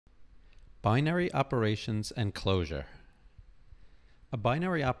Binary operations and closure. A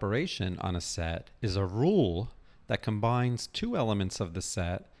binary operation on a set is a rule that combines two elements of the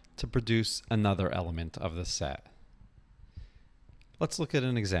set to produce another element of the set. Let's look at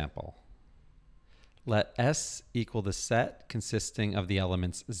an example. Let S equal the set consisting of the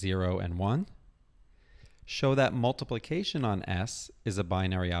elements 0 and 1. Show that multiplication on S is a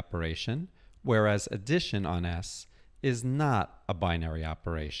binary operation, whereas addition on S is not a binary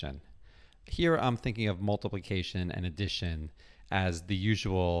operation. Here I'm thinking of multiplication and addition as the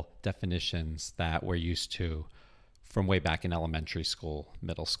usual definitions that we're used to from way back in elementary school,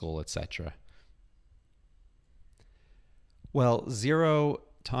 middle school, etc. Well, 0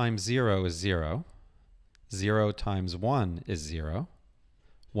 times 0 is 0. 0 times 1 is 0.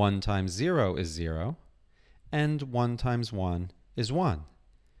 1 times 0 is 0. And 1 times 1 is 1.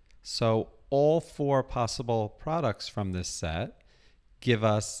 So all four possible products from this set give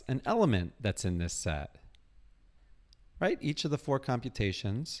us an element that's in this set. Right? Each of the four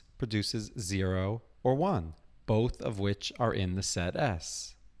computations produces 0 or 1, both of which are in the set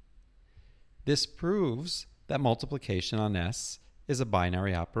S. This proves that multiplication on S is a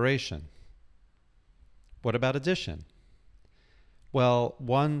binary operation. What about addition? Well,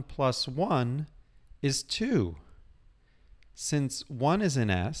 1 plus 1 is 2. Since 1 is in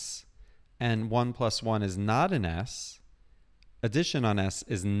S and 1 plus 1 is not in S, addition on S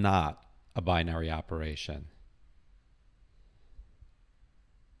is not a binary operation.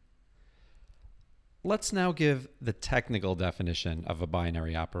 Let's now give the technical definition of a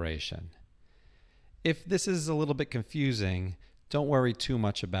binary operation. If this is a little bit confusing, don't worry too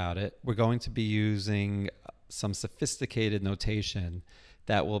much about it. We're going to be using some sophisticated notation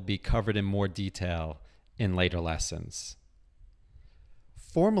that will be covered in more detail in later lessons.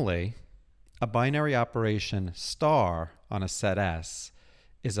 Formally, a binary operation star on a set S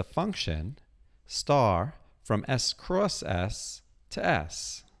is a function star from S cross S to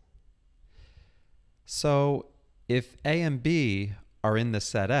S. So if A and B are in the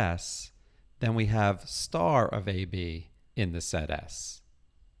set S, then we have star of AB in the set S.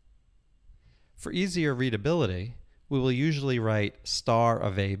 For easier readability, we will usually write star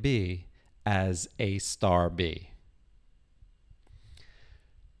of AB as A star B.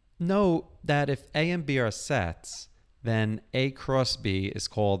 Note that if A and B are sets, then A cross B is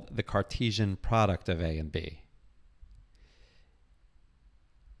called the Cartesian product of A and B.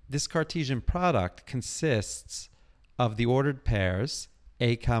 This Cartesian product consists of the ordered pairs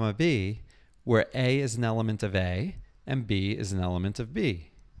A comma B, where A is an element of A and B is an element of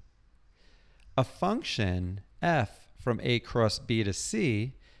B. A function f from A cross B to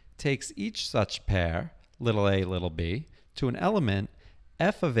C takes each such pair, little a, little b, to an element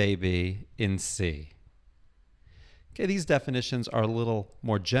f of AB in C. Okay, these definitions are a little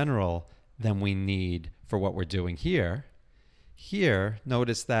more general than we need for what we're doing here. Here,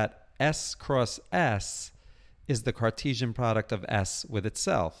 notice that S cross S is the Cartesian product of S with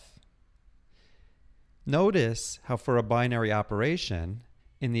itself. Notice how for a binary operation,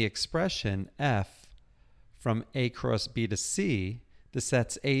 in the expression f from A cross B to C, the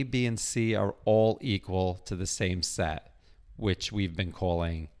sets A, B, and C are all equal to the same set, which we've been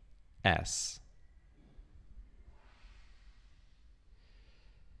calling S.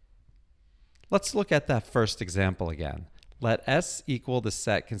 Let's look at that first example again. Let S equal the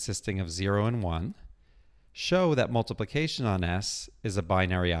set consisting of 0 and 1. Show that multiplication on S is a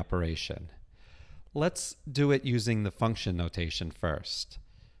binary operation. Let's do it using the function notation first.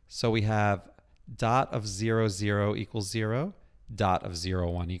 So we have dot of 0, 0 equals 0, dot of 0,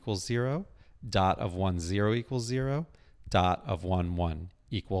 1 equals 0, dot of 1, 0 equals 0, dot of 1, 1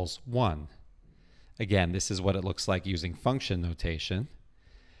 equals 1. Again, this is what it looks like using function notation.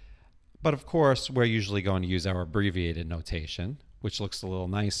 But of course, we're usually going to use our abbreviated notation, which looks a little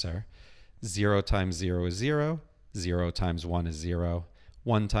nicer. 0 times 0 is 0, 0 times 1 is 0,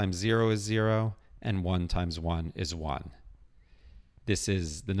 1 times 0 is 0, and 1 times 1 is 1. This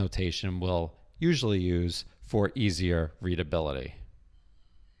is the notation we'll usually use for easier readability.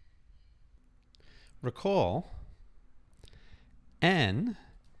 Recall, n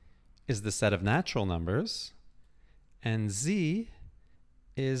is the set of natural numbers, and z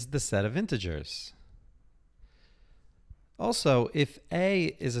is the set of integers. Also, if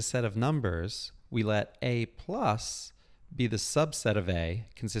A is a set of numbers, we let A plus be the subset of A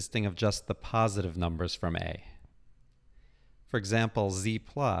consisting of just the positive numbers from A. For example, Z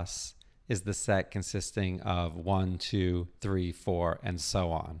plus is the set consisting of 1, 2, 3, 4, and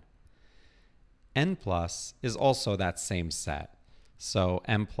so on. N plus is also that same set, so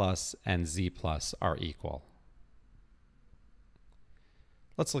M plus and Z plus are equal.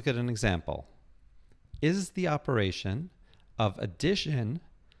 Let's look at an example. Is the operation of addition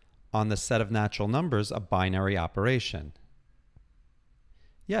on the set of natural numbers a binary operation?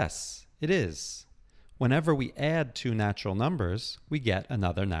 Yes, it is. Whenever we add two natural numbers, we get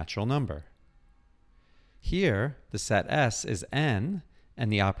another natural number. Here, the set S is n,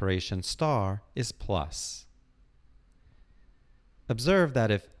 and the operation star is plus. Observe that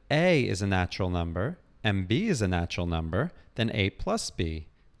if a is a natural number and b is a natural number, then a plus b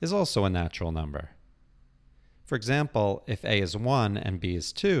is also a natural number. For example, if a is 1 and b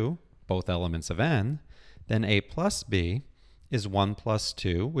is 2, both elements of n, then a plus b is 1 plus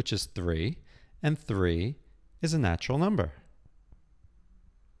 2, which is 3, and 3 is a natural number.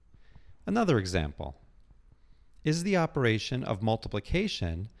 Another example. Is the operation of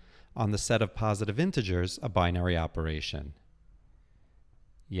multiplication on the set of positive integers a binary operation?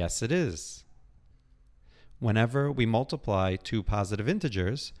 Yes, it is. Whenever we multiply two positive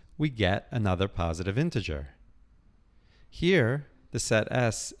integers, we get another positive integer. Here, the set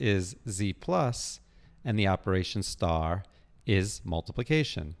S is z plus, and the operation star is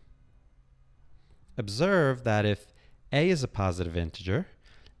multiplication. Observe that if a is a positive integer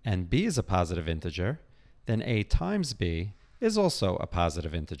and b is a positive integer, then a times b is also a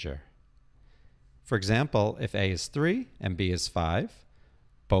positive integer. For example, if a is 3 and b is 5,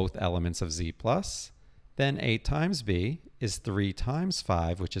 both elements of z plus, then a times b is 3 times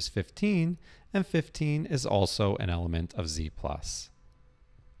 5, which is 15, and 15 is also an element of z plus.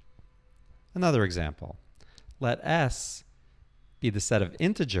 Another example. Let S be the set of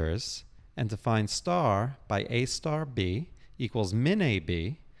integers, and define star by a star b equals min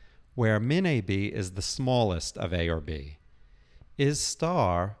ab, where min ab is the smallest of a or b. Is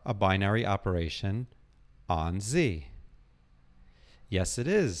star a binary operation on z? Yes, it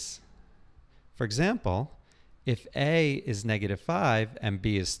is. For example, if a is negative 5 and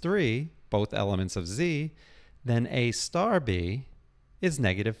b is 3, both elements of z, then a star b is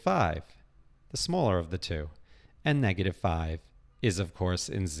negative 5, the smaller of the two, and negative 5 is, of course,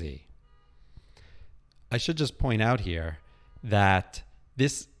 in z. I should just point out here that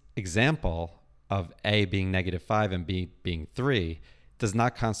this example of a being negative 5 and b being 3 does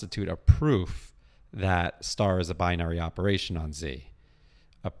not constitute a proof that star is a binary operation on z.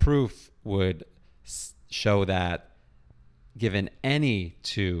 A proof would show that given any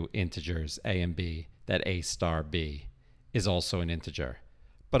two integers, a and b, that a star b is also an integer.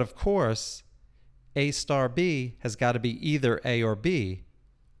 But of course, a star b has got to be either a or b,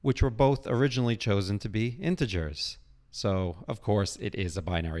 which were both originally chosen to be integers. So, of course, it is a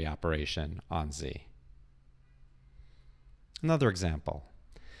binary operation on z. Another example.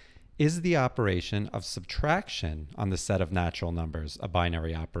 Is the operation of subtraction on the set of natural numbers a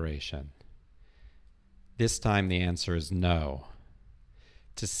binary operation? This time the answer is no.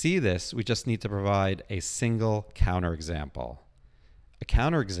 To see this, we just need to provide a single counterexample. A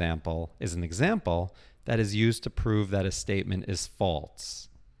counterexample is an example that is used to prove that a statement is false.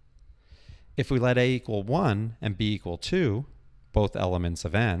 If we let a equal 1 and b equal 2, both elements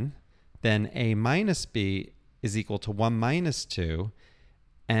of n, then a minus b is equal to 1 minus 2,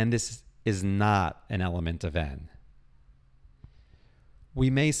 and this is not an element of n. We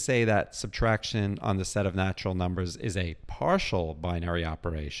may say that subtraction on the set of natural numbers is a partial binary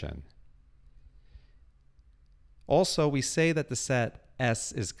operation. Also, we say that the set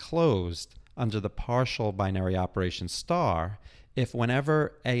S is closed under the partial binary operation star if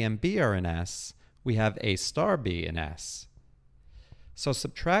whenever a and b are in S, we have a star b in S. So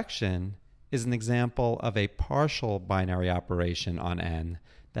subtraction is an example of a partial binary operation on n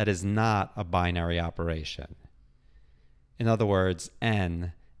that is not a binary operation. In other words,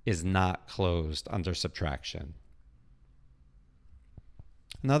 n is not closed under subtraction.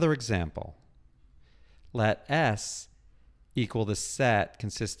 Another example. Let S equal the set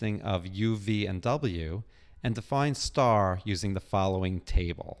consisting of u, v, and w, and define star using the following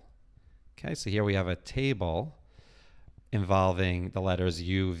table. Okay, so here we have a table involving the letters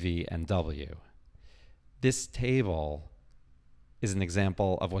u, v, and w. This table is an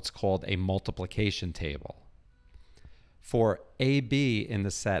example of what's called a multiplication table. For AB in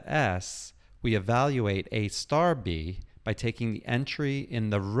the set S, we evaluate A star B by taking the entry in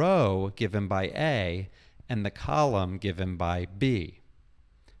the row given by A and the column given by B.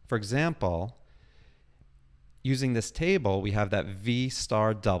 For example, using this table, we have that V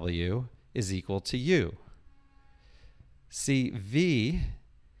star W is equal to U. See, V,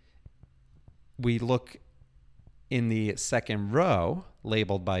 we look in the second row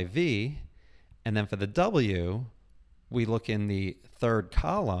labeled by V, and then for the W, we look in the third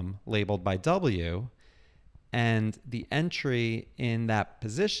column labeled by W, and the entry in that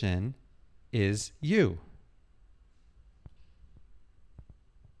position is U.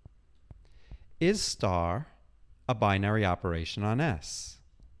 Is star a binary operation on S?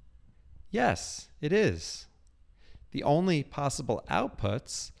 Yes, it is. The only possible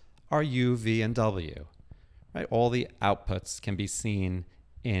outputs are U, V, and W. Right? All the outputs can be seen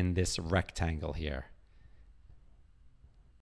in this rectangle here.